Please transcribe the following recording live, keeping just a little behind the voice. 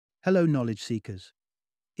Hello, knowledge seekers.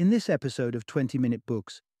 In this episode of 20-Minute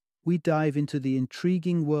Books, we dive into the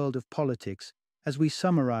intriguing world of politics as we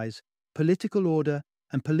summarize Political Order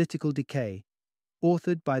and Political Decay,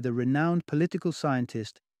 authored by the renowned political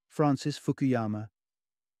scientist Francis Fukuyama.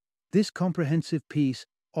 This comprehensive piece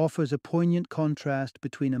offers a poignant contrast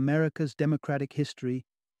between America's democratic history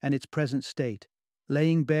and its present state,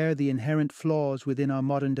 laying bare the inherent flaws within our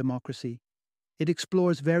modern democracy. It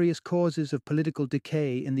explores various causes of political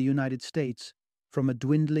decay in the United States, from a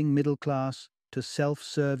dwindling middle class to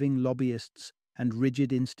self-serving lobbyists and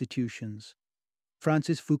rigid institutions.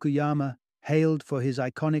 Francis Fukuyama, hailed for his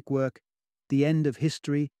iconic work, The End of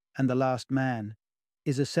History and the Last Man,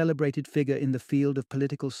 is a celebrated figure in the field of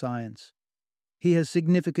political science. He has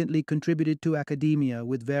significantly contributed to academia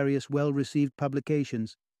with various well-received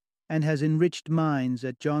publications and has enriched minds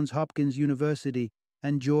at Johns Hopkins University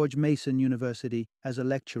and George Mason University as a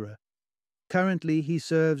lecturer. Currently, he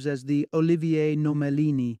serves as the Olivier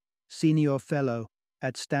Nomellini Senior Fellow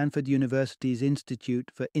at Stanford University's Institute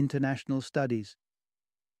for International Studies.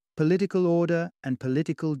 Political Order and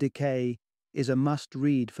Political Decay is a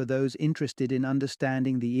must-read for those interested in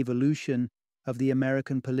understanding the evolution of the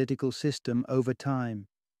American political system over time.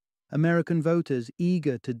 American voters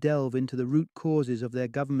eager to delve into the root causes of their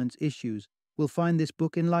government's issues will find this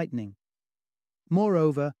book enlightening.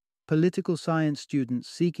 Moreover, political science students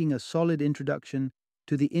seeking a solid introduction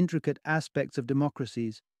to the intricate aspects of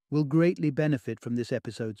democracies will greatly benefit from this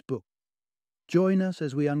episode's book. Join us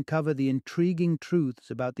as we uncover the intriguing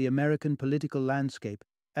truths about the American political landscape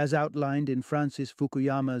as outlined in Francis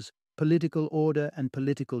Fukuyama's Political Order and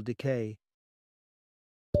Political Decay.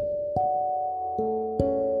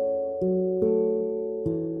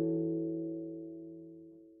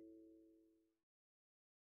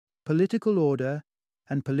 Political Order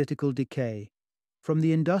and Political Decay, from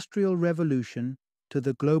the Industrial Revolution to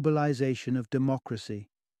the Globalization of Democracy.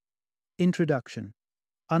 Introduction.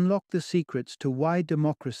 Unlock the secrets to why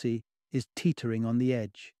democracy is teetering on the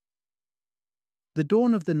edge. The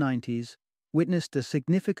dawn of the 90s witnessed a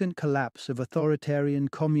significant collapse of authoritarian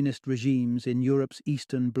communist regimes in Europe's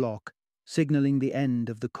Eastern Bloc, signaling the end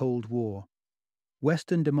of the Cold War.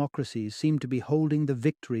 Western democracies seemed to be holding the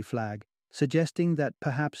victory flag, suggesting that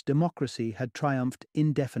perhaps democracy had triumphed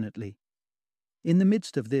indefinitely. In the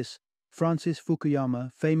midst of this, Francis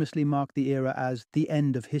Fukuyama famously marked the era as the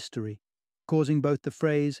end of history, causing both the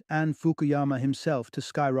phrase and Fukuyama himself to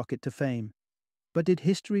skyrocket to fame. But did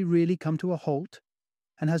history really come to a halt?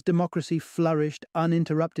 And has democracy flourished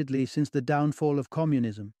uninterruptedly since the downfall of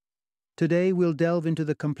communism? Today we'll delve into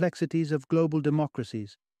the complexities of global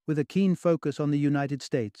democracies, with a keen focus on the United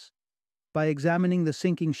States. By examining the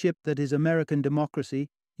sinking ship that is American democracy,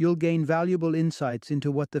 you'll gain valuable insights into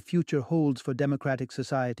what the future holds for democratic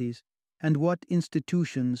societies and what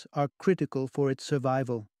institutions are critical for its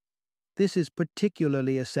survival. This is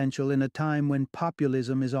particularly essential in a time when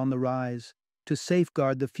populism is on the rise, to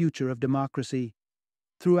safeguard the future of democracy.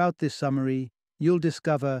 Throughout this summary, you'll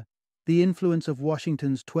discover the influence of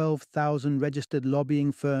Washington's 12,000 registered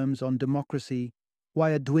lobbying firms on democracy,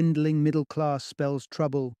 why a dwindling middle class spells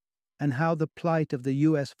trouble, and how the plight of the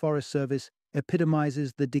U.S. Forest Service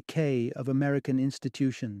epitomizes the decay of American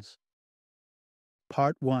institutions.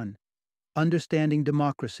 Part 1. Understanding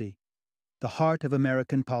Democracy, the Heart of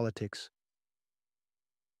American Politics.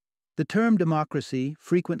 The term democracy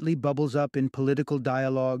frequently bubbles up in political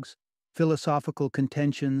dialogues, philosophical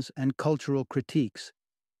contentions, and cultural critiques.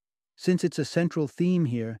 Since it's a central theme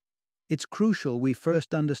here, it's crucial we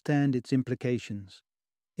first understand its implications.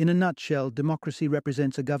 In a nutshell, democracy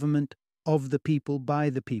represents a government of the people by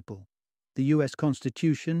the people. The U.S.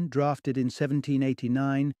 Constitution, drafted in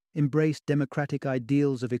 1789, embraced democratic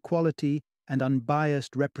ideals of equality and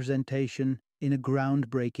unbiased representation in a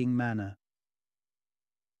groundbreaking manner.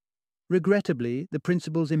 Regrettably, the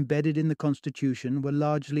principles embedded in the Constitution were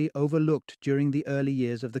largely overlooked during the early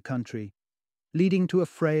years of the country, leading to a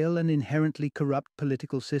frail and inherently corrupt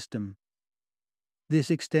political system. This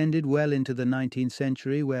extended well into the 19th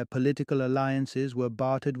century, where political alliances were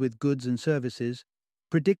bartered with goods and services,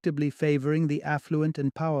 predictably favoring the affluent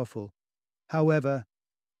and powerful. However,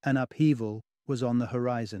 an upheaval was on the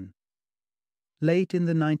horizon. Late in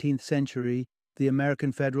the 19th century, the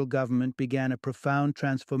American federal government began a profound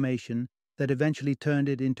transformation that eventually turned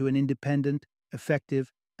it into an independent,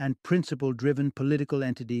 effective, and principle-driven political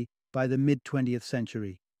entity by the mid-20th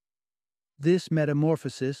century. This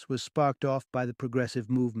metamorphosis was sparked off by the progressive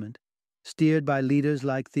movement, steered by leaders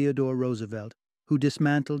like Theodore Roosevelt, who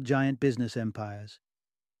dismantled giant business empires.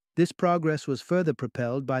 This progress was further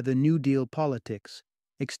propelled by the New Deal politics,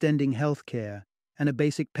 extending health care and a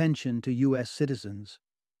basic pension to U.S. citizens.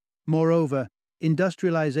 Moreover,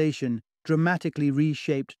 industrialization dramatically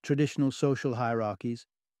reshaped traditional social hierarchies,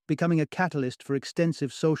 becoming a catalyst for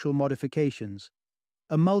extensive social modifications.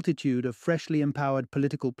 A multitude of freshly empowered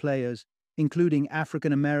political players, including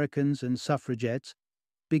African Americans and suffragettes,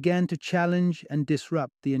 began to challenge and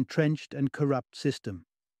disrupt the entrenched and corrupt system.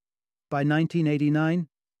 By 1989,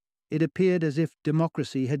 it appeared as if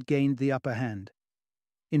democracy had gained the upper hand.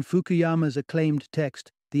 In Fukuyama's acclaimed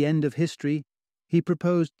text, The End of History, he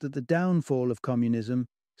proposed that the downfall of communism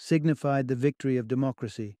signified the victory of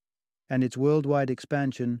democracy, and its worldwide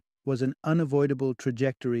expansion was an unavoidable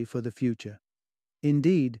trajectory for the future.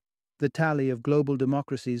 Indeed, the tally of global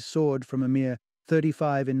democracies soared from a mere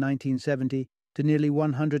 35 in 1970 to nearly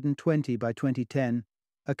 120 by 2010,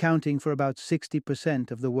 accounting for about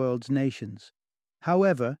 60% of the world's nations.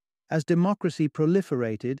 However, as democracy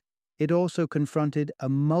proliferated, it also confronted a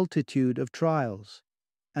multitude of trials,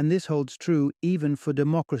 and this holds true even for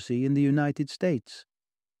democracy in the United States.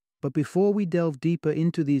 But before we delve deeper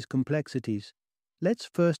into these complexities, let's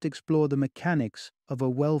first explore the mechanics of a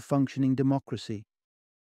well-functioning democracy.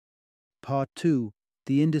 Part 2.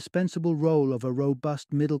 The indispensable role of a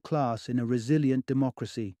robust middle class in a resilient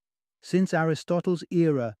democracy. Since Aristotle's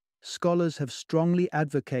era, scholars have strongly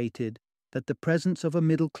advocated that the presence of a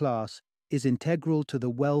middle class is integral to the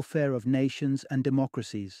welfare of nations and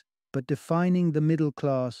democracies, but defining the middle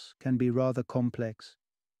class can be rather complex.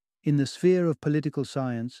 In the sphere of political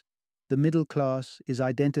science, the middle class is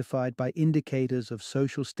identified by indicators of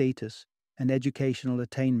social status and educational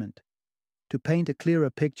attainment. To paint a clearer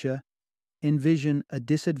picture, envision a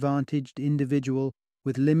disadvantaged individual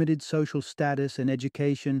with limited social status and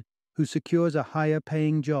education who secures a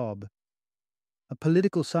higher-paying job. A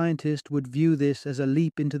political scientist would view this as a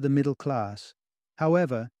leap into the middle class.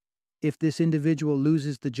 However, if this individual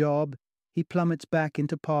loses the job, he plummets back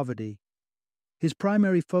into poverty. His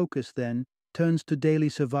primary focus, then, turns to daily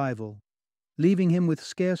survival, leaving him with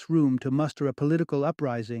scarce room to muster a political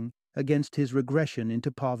uprising against his regression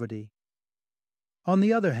into poverty. On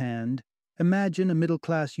the other hand, imagine a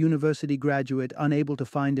middle-class university graduate unable to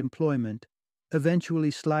find employment,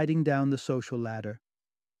 eventually sliding down the social ladder.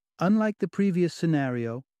 Unlike the previous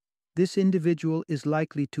scenario, this individual is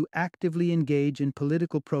likely to actively engage in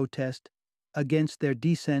political protest against their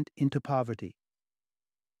descent into poverty.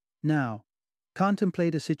 Now,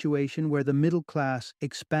 contemplate a situation where the middle class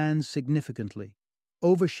expands significantly,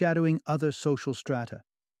 overshadowing other social strata.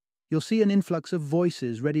 You'll see an influx of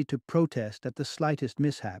voices ready to protest at the slightest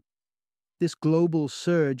mishap. This global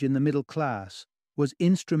surge in the middle class was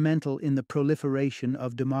instrumental in the proliferation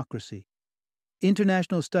of democracy.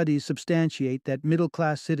 International studies substantiate that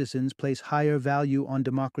middle-class citizens place higher value on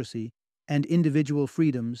democracy and individual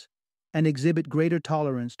freedoms and exhibit greater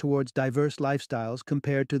tolerance towards diverse lifestyles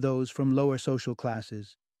compared to those from lower social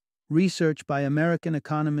classes. Research by American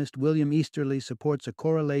economist William Easterly supports a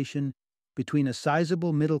correlation between a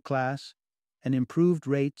sizable middle class and improved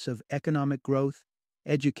rates of economic growth,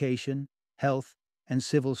 education, health, and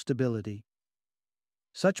civil stability.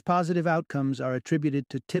 Such positive outcomes are attributed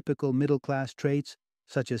to typical middle-class traits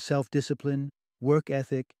such as self-discipline, work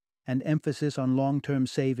ethic, and emphasis on long-term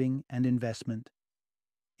saving and investment.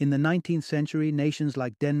 In the 19th century, nations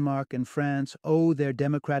like Denmark and France owe their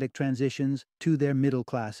democratic transitions to their middle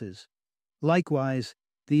classes. Likewise,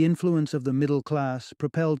 the influence of the middle class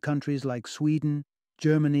propelled countries like Sweden,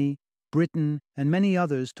 Germany, Britain, and many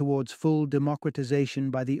others towards full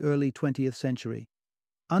democratization by the early 20th century.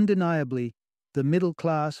 Undeniably, the middle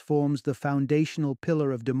class forms the foundational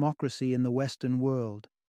pillar of democracy in the Western world.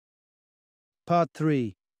 Part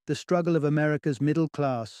 3. The struggle of America's middle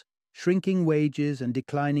class, shrinking wages and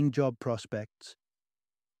declining job prospects.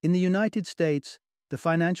 In the United States, the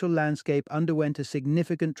financial landscape underwent a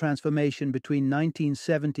significant transformation between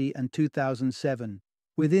 1970 and 2007.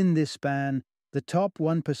 Within this span, the top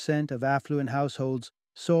 1% of affluent households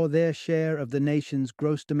saw their share of the nation's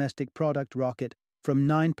gross domestic product rocket from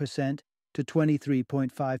 9% to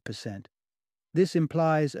 23.5%. This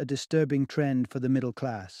implies a disturbing trend for the middle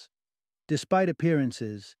class. Despite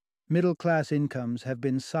appearances, middle-class incomes have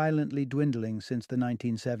been silently dwindling since the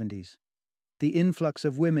 1970s. The influx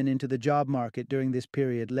of women into the job market during this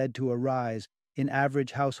period led to a rise in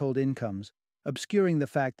average household incomes, obscuring the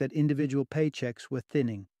fact that individual paychecks were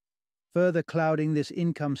thinning. Further clouding this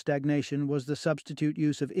income stagnation was the substitute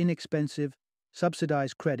use of inexpensive,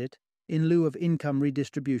 subsidized credit in lieu of income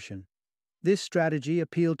redistribution. This strategy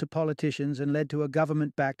appealed to politicians and led to a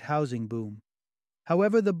government-backed housing boom.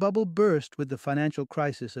 However, the bubble burst with the financial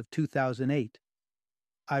crisis of 2008.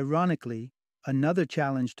 Ironically, another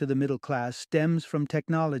challenge to the middle class stems from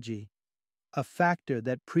technology. a factor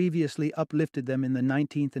that previously uplifted them in the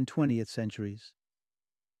 19th and 20th centuries.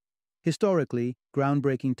 Historically,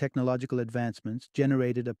 groundbreaking technological advancements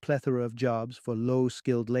generated a plethora of jobs for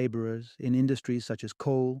low-skilled laborers in industries such as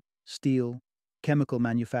coal, steel, chemical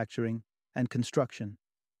manufacturing, and construction.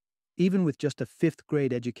 Even with just a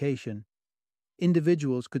fifth-grade education,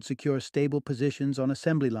 individuals could secure stable positions on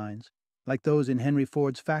assembly lines, like those in Henry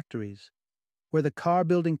Ford's factories, where the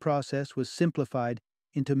car-building process was simplified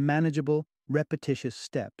into manageable, repetitious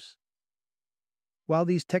steps. While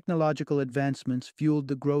these technological advancements fueled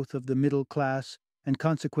the growth of the middle class and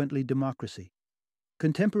consequently democracy,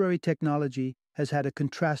 contemporary technology has had a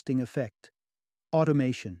contrasting effect.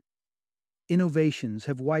 Automation. Innovations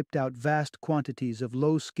have wiped out vast quantities of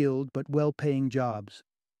low-skilled but well-paying jobs.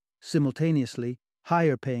 Simultaneously,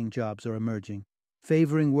 higher-paying jobs are emerging,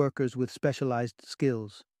 favoring workers with specialized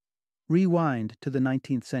skills. Rewind to the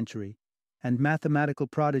 19th century, and mathematical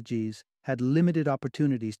prodigies had limited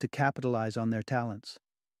opportunities to capitalize on their talents.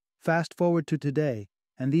 Fast forward to today,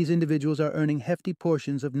 and these individuals are earning hefty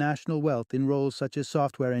portions of national wealth in roles such as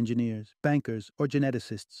software engineers, bankers, or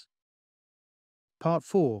geneticists. Part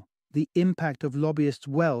 4. The impact of lobbyists'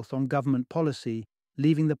 wealth on government policy,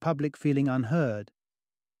 leaving the public feeling unheard.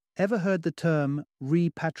 Ever heard the term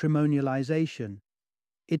repatrimonialization?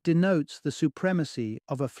 It denotes the supremacy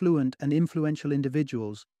of affluent and influential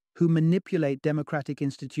individuals who manipulate democratic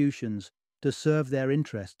institutions to serve their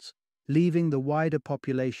interests, leaving the wider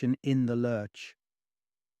population in the lurch.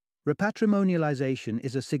 Repatrimonialization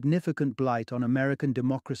is a significant blight on American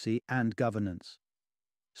democracy and governance.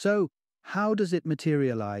 So, how does it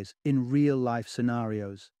materialize in real-life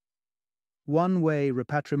scenarios? One way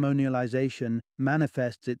repatrimonialization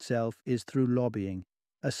manifests itself is through lobbying,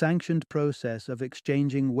 a sanctioned process of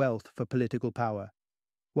exchanging wealth for political power.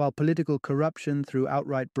 While political corruption through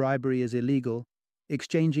outright bribery is illegal,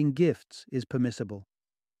 exchanging gifts is permissible.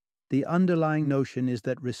 The underlying notion is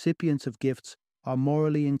that recipients of gifts are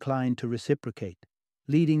morally inclined to reciprocate,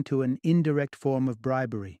 leading to an indirect form of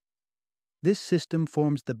bribery. This system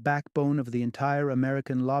forms the backbone of the entire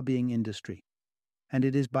American lobbying industry, and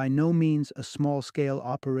it is by no means a small-scale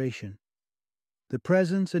operation. The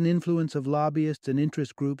presence and influence of lobbyists and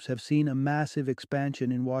interest groups have seen a massive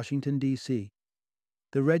expansion in Washington, D.C.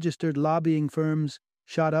 The registered lobbying firms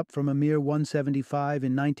shot up from a mere 175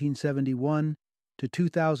 in 1971 to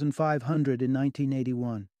 2,500 in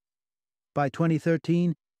 1981. By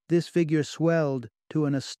 2013, this figure swelled to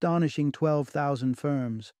an astonishing 12,000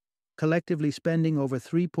 firms, collectively spending over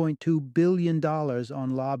 $3.2 billion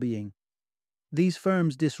on lobbying. These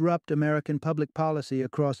firms disrupt American public policy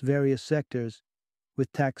across various sectors,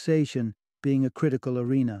 with taxation being a critical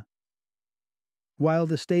arena. While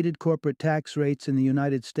the stated corporate tax rates in the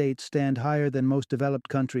United States stand higher than most developed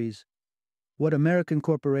countries, what American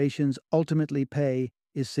corporations ultimately pay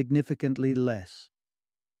is significantly less.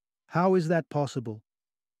 How is that possible?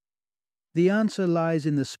 The answer lies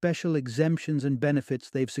in the special exemptions and benefits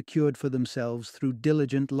they've secured for themselves through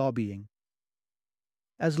diligent lobbying.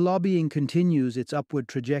 As lobbying continues its upward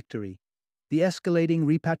trajectory, the escalating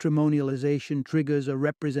repatrimonialization triggers a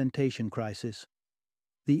representation crisis.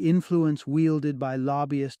 The influence wielded by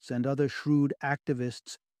lobbyists and other shrewd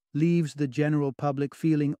activists leaves the general public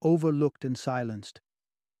feeling overlooked and silenced.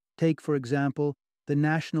 Take, for example, the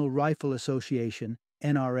National Rifle Association,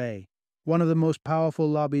 NRA, one of the most powerful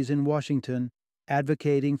lobbies in Washington,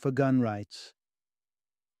 advocating for gun rights.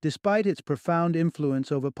 Despite its profound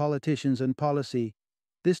influence over politicians and policy,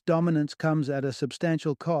 this dominance comes at a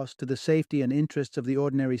substantial cost to the safety and interests of the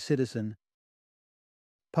ordinary citizen.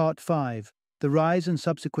 Part 5. The rise and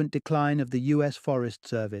subsequent decline of the U.S. Forest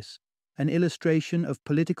Service, an illustration of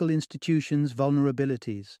political institutions'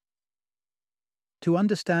 vulnerabilities. To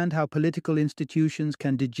understand how political institutions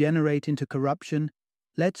can degenerate into corruption,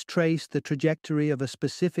 let's trace the trajectory of a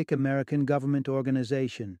specific American government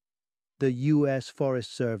organization, the U.S.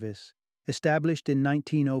 Forest Service. Established in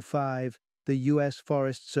 1905, the U.S.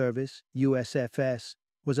 Forest Service, USFS,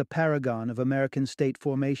 was a paragon of American state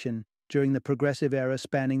formation during the Progressive Era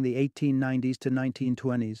spanning the 1890s to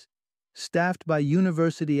 1920s. Staffed by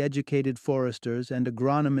university-educated foresters and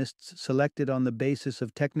agronomists selected on the basis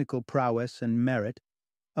of technical prowess and merit,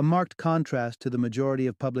 a marked contrast to the majority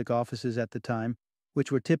of public offices at the time,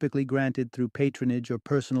 which were typically granted through patronage or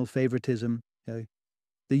personal favoritism.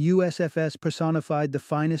 The USFS personified the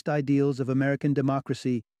finest ideals of American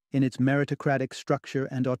democracy in its meritocratic structure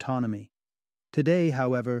and autonomy. Today,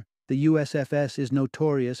 however, the USFS is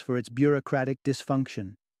notorious for its bureaucratic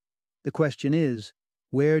dysfunction. The question is,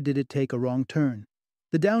 where did it take a wrong turn?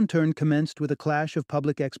 The downturn commenced with a clash of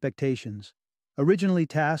public expectations. Originally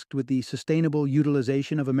tasked with the sustainable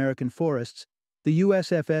utilization of American forests, the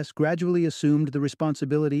USFS gradually assumed the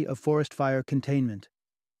responsibility of forest fire containment.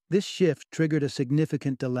 This shift triggered a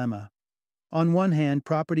significant dilemma. On one hand,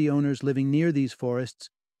 property owners living near these forests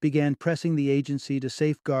began pressing the agency to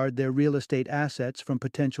safeguard their real estate assets from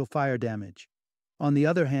potential fire damage. On the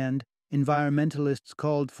other hand, environmentalists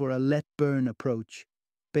called for a let-burn approach,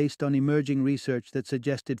 based on emerging research that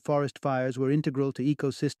suggested forest fires were integral to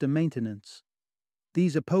ecosystem maintenance.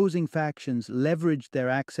 These opposing factions leveraged their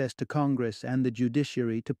access to Congress and the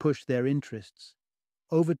judiciary to push their interests.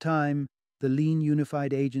 Over time, the lean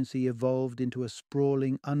unified agency evolved into a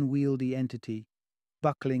sprawling, unwieldy entity,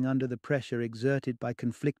 buckling under the pressure exerted by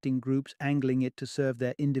conflicting groups angling it to serve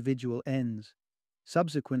their individual ends.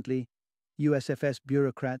 Subsequently, USFS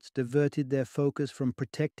bureaucrats diverted their focus from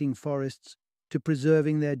protecting forests to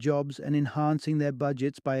preserving their jobs and enhancing their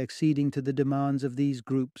budgets by acceding to the demands of these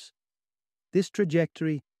groups. This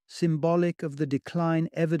trajectory, symbolic of the decline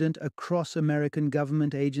evident across American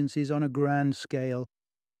government agencies on a grand scale,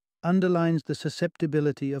 underlines the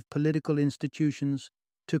susceptibility of political institutions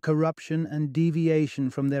to corruption and deviation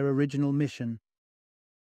from their original mission.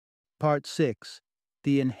 Part 6.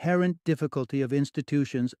 The inherent difficulty of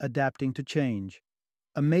institutions adapting to change,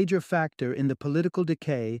 a major factor in the political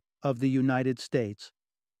decay of the United States.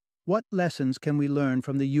 What lessons can we learn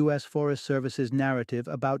from the U.S. Forest Service's narrative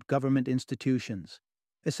about government institutions?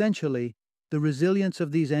 Essentially, the resilience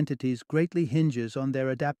of these entities greatly hinges on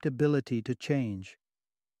their adaptability to change.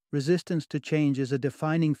 Resistance to change is a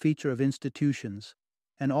defining feature of institutions,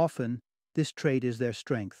 and often this trait is their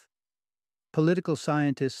strength. Political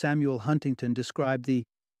scientist Samuel Huntington described the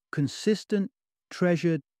consistent,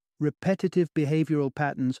 treasured, repetitive behavioral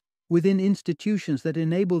patterns within institutions that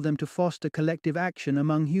enable them to foster collective action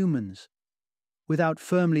among humans. Without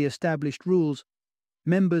firmly established rules,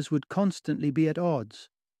 members would constantly be at odds,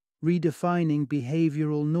 redefining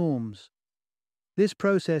behavioral norms. This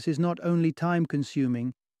process is not only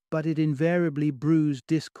time-consuming, but it invariably brews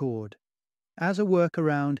discord. As a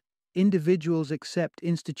workaround, individuals accept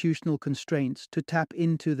institutional constraints to tap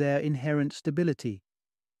into their inherent stability.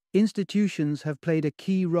 Institutions have played a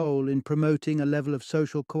key role in promoting a level of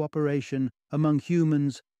social cooperation among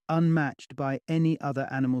humans unmatched by any other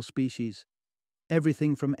animal species.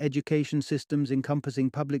 Everything from education systems encompassing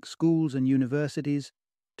public schools and universities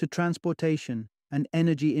to transportation and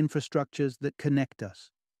energy infrastructures that connect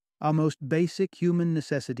us. Our most basic human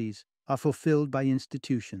necessities are fulfilled by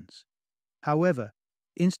institutions. However,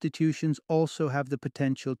 institutions also have the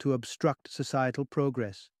potential to obstruct societal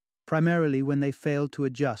progress, primarily when they fail to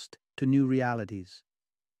adjust to new realities.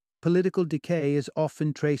 Political decay is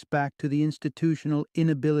often traced back to the institutional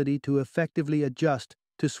inability to effectively adjust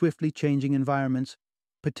to swiftly changing environments,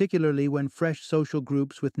 particularly when fresh social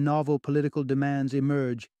groups with novel political demands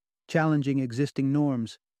emerge, challenging existing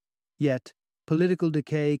norms. Yet, political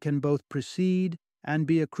decay can both precede and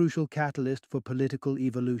be a crucial catalyst for political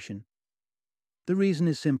evolution. The reason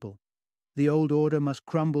is simple. The old order must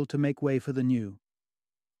crumble to make way for the new.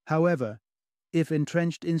 However, if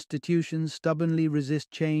entrenched institutions stubbornly resist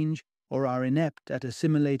change or are inept at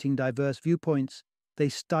assimilating diverse viewpoints, they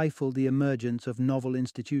stifle the emergence of novel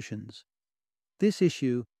institutions. This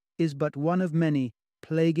issue is but one of many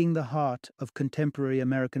plaguing the heart of contemporary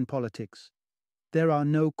American politics. There are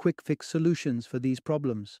no quick-fix solutions for these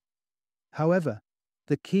problems. However,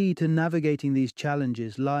 the key to navigating these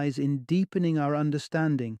challenges lies in deepening our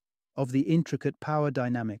understanding of the intricate power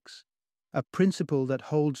dynamics, a principle that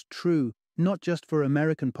holds true not just for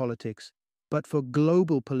American politics, but for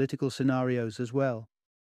global political scenarios as well.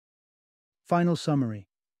 Final summary.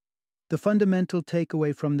 The fundamental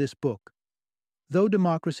takeaway from this book: though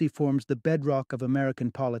democracy forms the bedrock of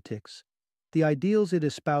American politics, the ideals it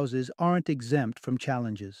espouses aren't exempt from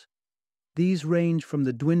challenges. These range from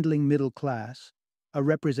the dwindling middle class, a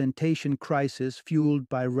representation crisis fueled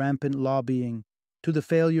by rampant lobbying, to the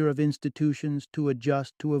failure of institutions to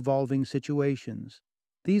adjust to evolving situations.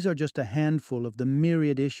 These are just a handful of the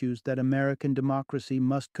myriad issues that American democracy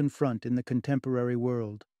must confront in the contemporary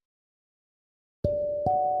world.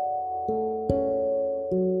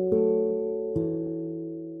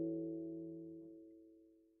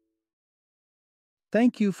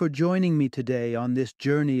 Thank you for joining me today on this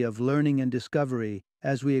journey of learning and discovery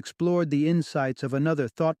as we explored the insights of another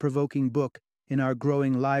thought-provoking book in our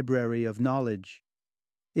growing library of knowledge.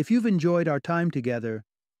 If you've enjoyed our time together,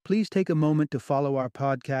 please take a moment to follow our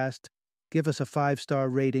podcast, give us a 5-star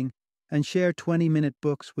rating, and share 20-minute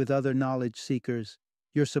books with other knowledge seekers.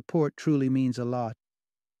 Your support truly means a lot.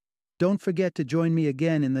 Don't forget to join me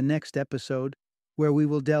again in the next episode, where we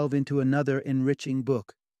will delve into another enriching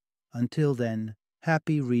book. Until then,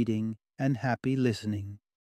 happy reading and happy listening.